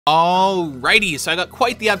Alrighty, so I got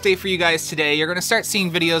quite the update for you guys today. You're gonna start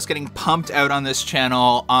seeing videos getting pumped out on this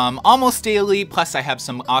channel almost daily, plus I have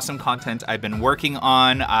some awesome content I've been working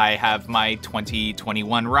on. I have my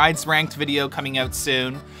 2021 rides ranked video coming out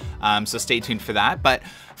soon, so stay tuned for that. But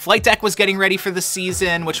Flight Deck was getting ready for the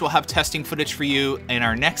season, which we'll have testing footage for you in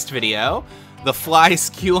our next video. The Fly's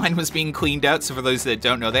queue line was being cleaned out, so for those that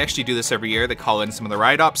don't know, they actually do this every year. They call in some of the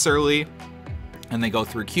ride ops early, and they go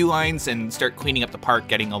through queue lines and start cleaning up the park,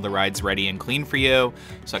 getting all the rides ready and clean for you.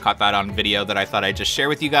 So I caught that on video that I thought I'd just share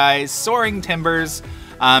with you guys. Soaring Timbers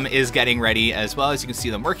is getting ready as well, as you can see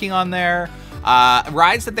them working on there.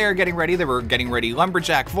 Rides that they were getting ready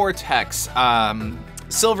Lumberjack, Vortex,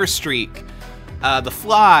 Silver Streak, The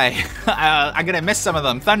Fly, I'm gonna miss some of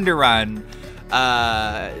them, Thunder Run,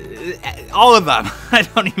 all of them. I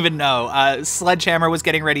don't even know. Sledgehammer was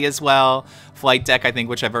getting ready as well. Flight Deck, I think,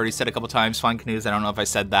 which I've already said a couple times. Fun Canoes, I don't know if I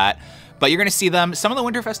said that. But you're going to see them. Some of the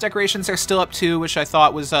Winterfest decorations are still up too, which I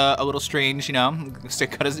thought was a little strange, you know.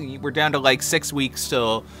 We're down to like 6 weeks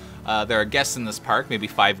till there are guests in this park, maybe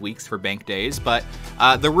 5 weeks for bank days. But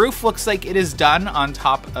the roof looks like it is done on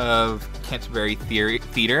top of Canterbury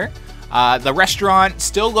Theater. The restaurant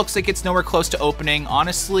still looks like it's nowhere close to opening.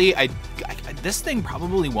 Honestly, this thing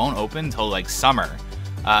probably won't open until like summer.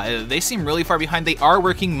 They seem really far behind. They are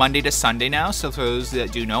working Monday to Sunday now, so for those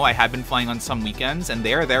that do know, I have been flying on some weekends, and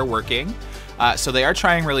they are there working. So they are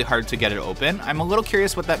trying really hard to get it open. I'm a little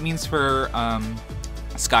curious what that means for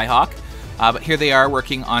Skyhawk, but here they are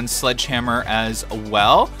working on Sledgehammer as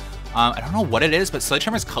well. I don't know what it is, but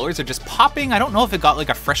Sledgehammer's colors are just popping. I don't know if it got like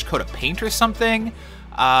a fresh coat of paint or something,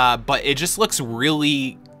 but it just looks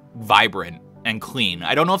really vibrant and clean.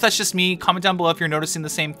 I don't know if that's just me. Comment down below if you're noticing the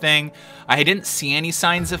same thing. I didn't see any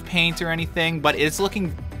signs of paint or anything, but it's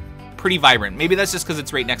looking pretty vibrant. Maybe that's just because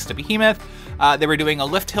it's right next to Behemoth. They were doing a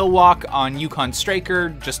lift hill walk on Yukon Striker,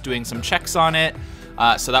 just doing some checks on it.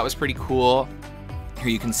 So that was pretty cool. Here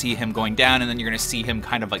you can see him going down, and then you're gonna see him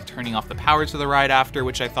kind of like turning off the power to the ride after,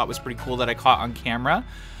 which I thought was pretty cool that I caught on camera.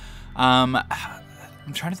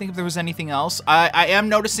 I'm trying to think if there was anything else. I am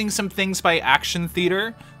noticing some things by Action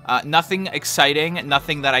Theater. Nothing exciting,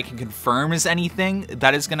 nothing that I can confirm is anything.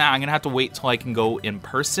 That is I'm gonna have to wait till I can go in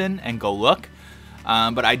person and go look.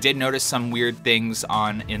 But I did notice some weird things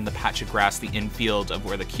in the patch of grass, the infield of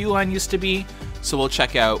where the queue line used to be. So we'll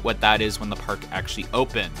check out what that is when the park actually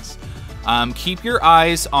opens. Keep your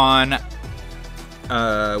eyes on,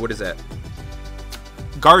 what is it?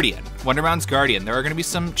 Guardian, Wonder Mountain's Guardian. There are gonna be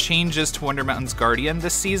some changes to Wonder Mountain's Guardian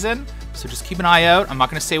this season. So just keep an eye out. I'm not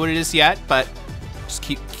gonna say what it is yet, but just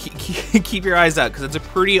keep your eyes out, because it's a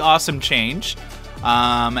pretty awesome change.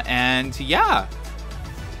 And yeah,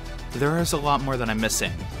 there is a lot more that I'm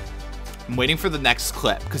missing. I'm waiting for the next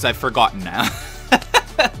clip because I've forgotten now.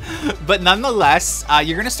 But nonetheless,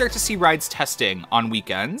 you're gonna start to see rides testing on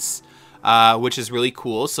weekends, which is really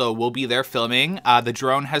cool. So we'll be there filming. The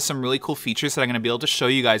drone has some really cool features that I'm gonna be able to show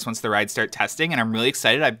you guys once the rides start testing, and I'm really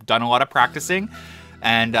excited. I've done a lot of practicing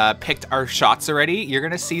and picked our shots already. You're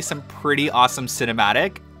gonna see some pretty awesome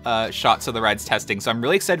cinematic shots of the rides testing, so I'm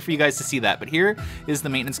really excited for you guys to see that. But here is the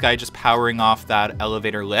maintenance guy just powering off that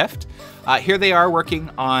elevator lift. Here they are working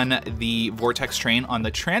on the Vortex train on the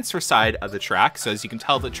transfer side of the track. So as you can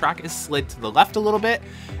tell, the track is slid to the left a little bit,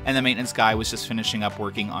 and the maintenance guy was just finishing up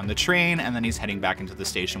working on the train, and then he's heading back into the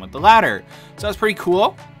station with the ladder. So that's pretty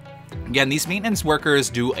cool. Again, these maintenance workers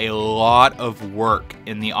do a lot of work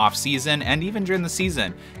in the off season and even during the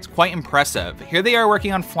season. It's quite impressive. Here they are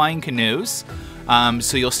working on flying canoes.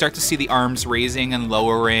 So you'll start to see the arms raising and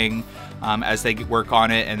lowering as they work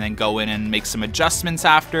on it, and then go in and make some adjustments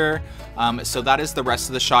after. So that is the rest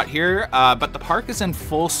of the shot here. But the park is in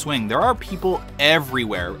full swing. There are people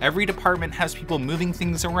everywhere. Every department has people moving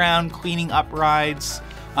things around, cleaning up rides,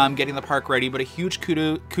 getting the park ready. But a huge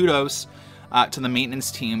kudos to the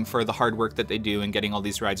maintenance team for the hard work that they do in getting all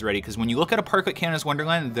these rides ready. Because when you look at a park like Canada's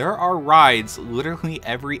Wonderland, there are rides literally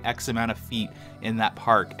every X amount of feet in that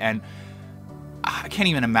park. And I can't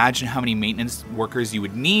even imagine how many maintenance workers you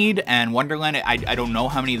would need. And Wonderland, I don't know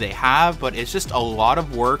how many they have, but it's just a lot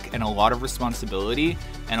of work and a lot of responsibility.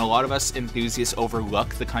 And a lot of us enthusiasts overlook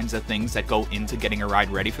the kinds of things that go into getting a ride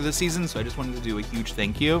ready for the season. So I just wanted to do a huge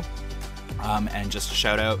thank you and just a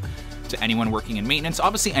shout out to anyone working in maintenance.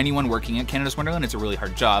 Obviously, anyone working at Canada's Wonderland, it's a really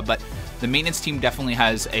hard job, but the maintenance team definitely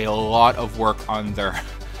has a lot of work on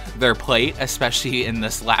their plate, especially in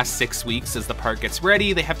this last 6 weeks as the park gets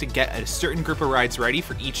ready. They have to get a certain group of rides ready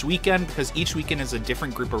for each weekend, because each weekend is a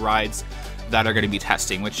different group of rides that are going to be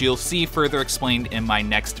testing, which you'll see further explained in my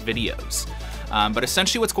next videos. But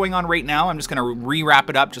essentially what's going on right now, I'm just going to re-wrap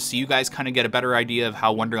it up just so you guys kind of get a better idea of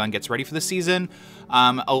how Wonderland gets ready for the season.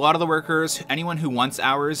 A lot of the workers, anyone who wants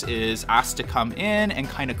hours, is asked to come in and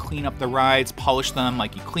kind of clean up the rides, polish them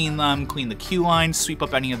like you clean them, clean the queue lines, sweep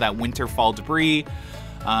up any of that winter fall debris,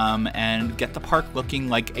 and get the park looking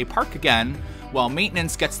like a park again. While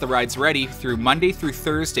maintenance gets the rides ready through Monday through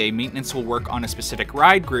Thursday, maintenance will work on a specific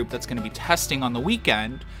ride group that's going to be testing on the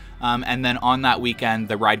weekend. And then on that weekend,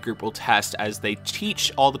 the ride group will test as they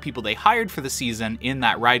teach all the people they hired for the season in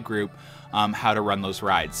that ride group how to run those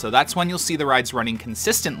rides. So that's when you'll see the rides running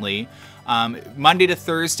consistently. Monday to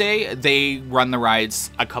Thursday, they run the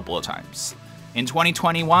rides a couple of times. In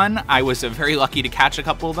 2021, I was very lucky to catch a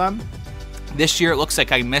couple of them. This year, it looks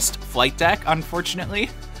like I missed Flight Deck, unfortunately,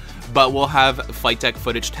 but we'll have Flight Deck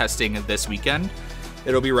footage testing this weekend.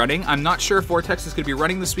 It'll be running. I'm not sure if Vortex is going to be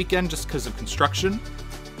running this weekend just because of construction.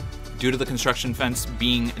 Due to the construction fence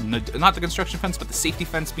being, not the construction fence, but the safety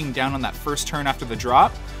fence being down on that first turn after the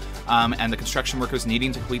drop, and the construction workers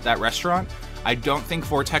needing to complete that restaurant. I don't think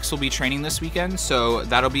Vortex will be training this weekend, so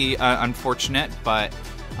that'll be unfortunate, but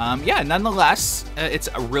yeah, nonetheless, it's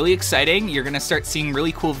really exciting. You're going to start seeing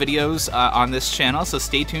really cool videos on this channel, so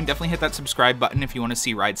stay tuned. Definitely hit that subscribe button if you want to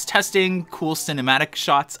see rides testing, cool cinematic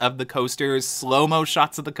shots of the coasters, slow-mo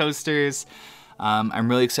shots of the coasters. I'm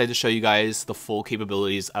really excited to show you guys the full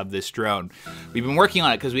capabilities of this drone. We've been working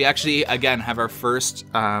on it because we actually, again, have our first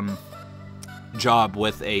job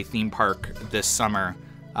with a theme park this summer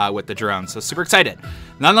with the drone. So super excited.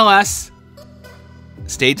 Nonetheless,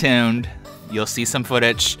 stay tuned. You'll see some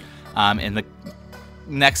footage in the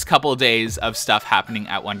next couple of days of stuff happening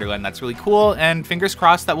at Wonderland. That's really cool. And fingers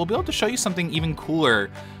crossed that we'll be able to show you something even cooler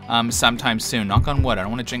sometime soon. Knock on wood. I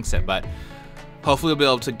don't want to jinx it, but hopefully we'll be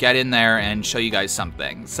able to get in there and show you guys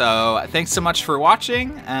something. So thanks so much for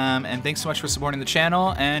watching, and thanks so much for supporting the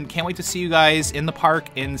channel, and can't wait to see you guys in the park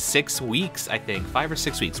in 6 weeks, I think. 5 or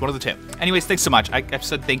 6 weeks, one of the two. Anyways, thanks so much. I've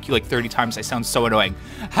said thank you like 30 times. I sound so annoying.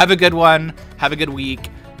 Have a good one. Have a good week.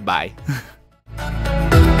 Bye.